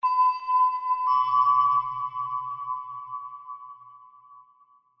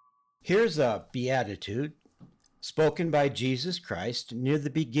Here's a beatitude spoken by Jesus Christ near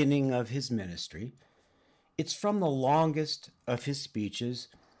the beginning of his ministry. It's from the longest of his speeches.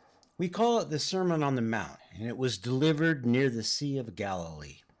 We call it the Sermon on the Mount, and it was delivered near the Sea of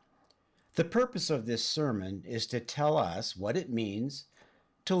Galilee. The purpose of this sermon is to tell us what it means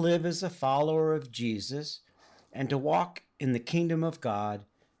to live as a follower of Jesus and to walk in the kingdom of God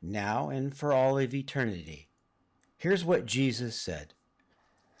now and for all of eternity. Here's what Jesus said.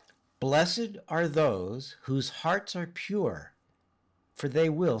 Blessed are those whose hearts are pure, for they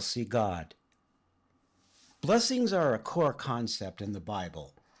will see God. Blessings are a core concept in the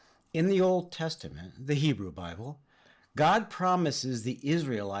Bible. In the Old Testament, the Hebrew Bible, God promises the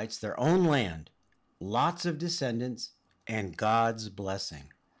Israelites their own land, lots of descendants, and God's blessing.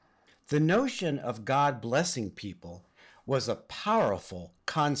 The notion of God blessing people was a powerful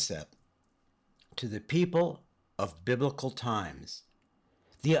concept to the people of biblical times.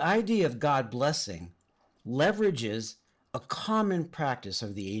 The idea of God blessing leverages a common practice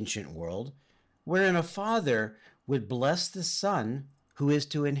of the ancient world, wherein a father would bless the son who is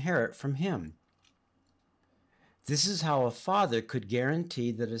to inherit from him. This is how a father could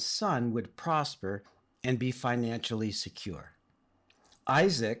guarantee that a son would prosper and be financially secure.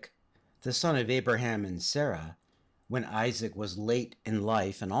 Isaac, the son of Abraham and Sarah, when Isaac was late in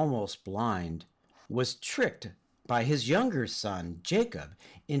life and almost blind, was tricked by his younger son, Jacob,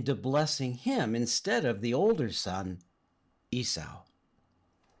 into blessing him instead of the older son, Esau.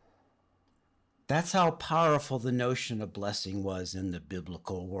 That's how powerful the notion of blessing was in the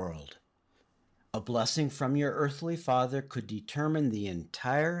biblical world. A blessing from your earthly father could determine the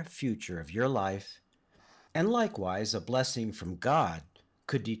entire future of your life, and likewise, a blessing from God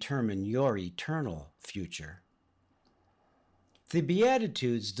could determine your eternal future. The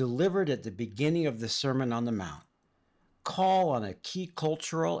Beatitudes delivered at the beginning of the Sermon on the Mount call on a key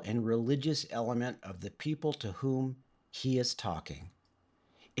cultural and religious element of the people to whom he is talking.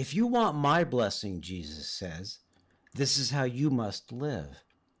 If you want my blessing, Jesus says, this is how you must live.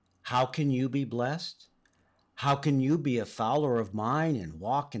 How can you be blessed? How can you be a follower of mine and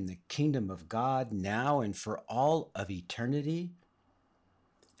walk in the kingdom of God now and for all of eternity?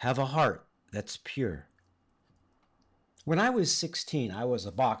 Have a heart that's pure. When I was 16, I was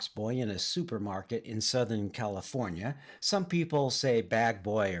a box boy in a supermarket in Southern California. Some people say bag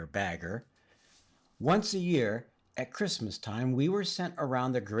boy or bagger. Once a year, at Christmas time, we were sent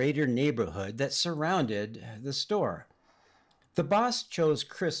around the greater neighborhood that surrounded the store. The boss chose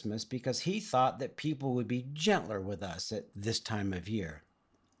Christmas because he thought that people would be gentler with us at this time of year.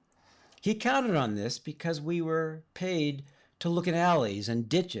 He counted on this because we were paid to look in alleys and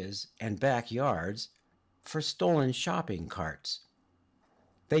ditches and backyards for stolen shopping carts.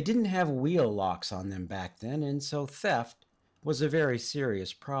 They didn't have wheel locks on them back then, and so theft was a very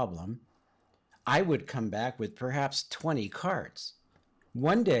serious problem. I would come back with perhaps 20 carts.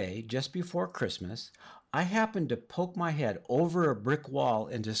 One day, just before Christmas, I happened to poke my head over a brick wall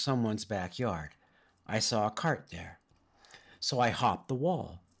into someone's backyard. I saw a cart there. So I hopped the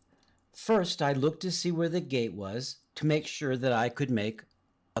wall. First, I looked to see where the gate was to make sure that I could make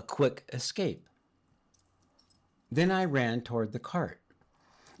a quick escape. Then I ran toward the cart.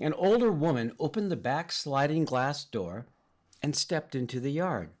 An older woman opened the back sliding glass door and stepped into the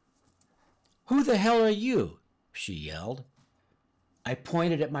yard. "Who the hell are you?" she yelled. I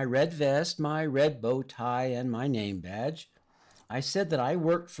pointed at my red vest, my red bow tie, and my name badge. I said that I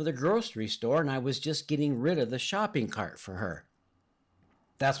worked for the grocery store and I was just getting rid of the shopping cart for her.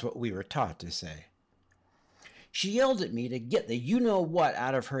 That's what we were taught to say. She yelled at me to get the you-know-what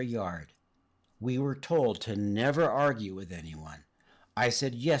out of her yard. We were told to never argue with anyone. I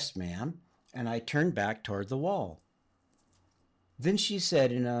said, "Yes, ma'am," and I turned back toward the wall. Then she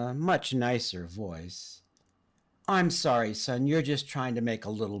said in a much nicer voice, "I'm sorry, son, you're just trying to make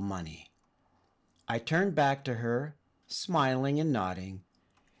a little money." I turned back to her, smiling and nodding.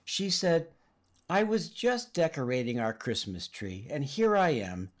 She said, "I was just decorating our Christmas tree, and here I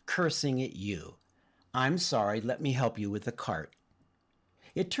am, cursing at you. I'm sorry, let me help you with the cart."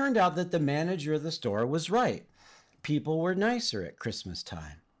 It turned out that the manager of the store was right. People were nicer at Christmas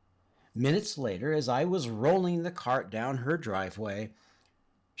time. Minutes later, as I was rolling the cart down her driveway,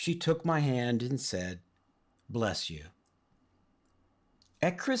 she took my hand and said, "Bless you."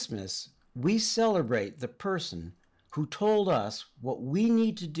 At Christmas, we celebrate the person who told us what we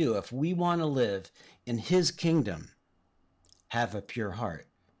need to do if we want to live in his kingdom. Have a pure heart.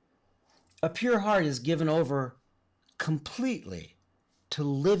 A pure heart is given over completely to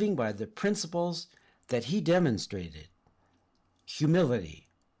living by the principles that he demonstrated: humility,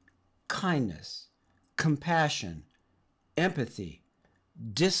 kindness, compassion, empathy,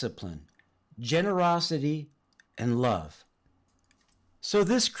 discipline, generosity, and love. So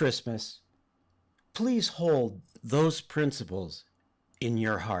this Christmas, please hold those principles in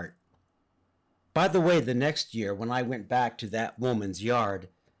your heart. By the way, the next year when I went back to that woman's yard,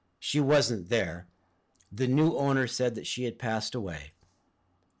 she wasn't there. The new owner said that she had passed away.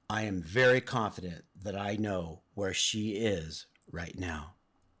 I am very confident that I know where she is right now.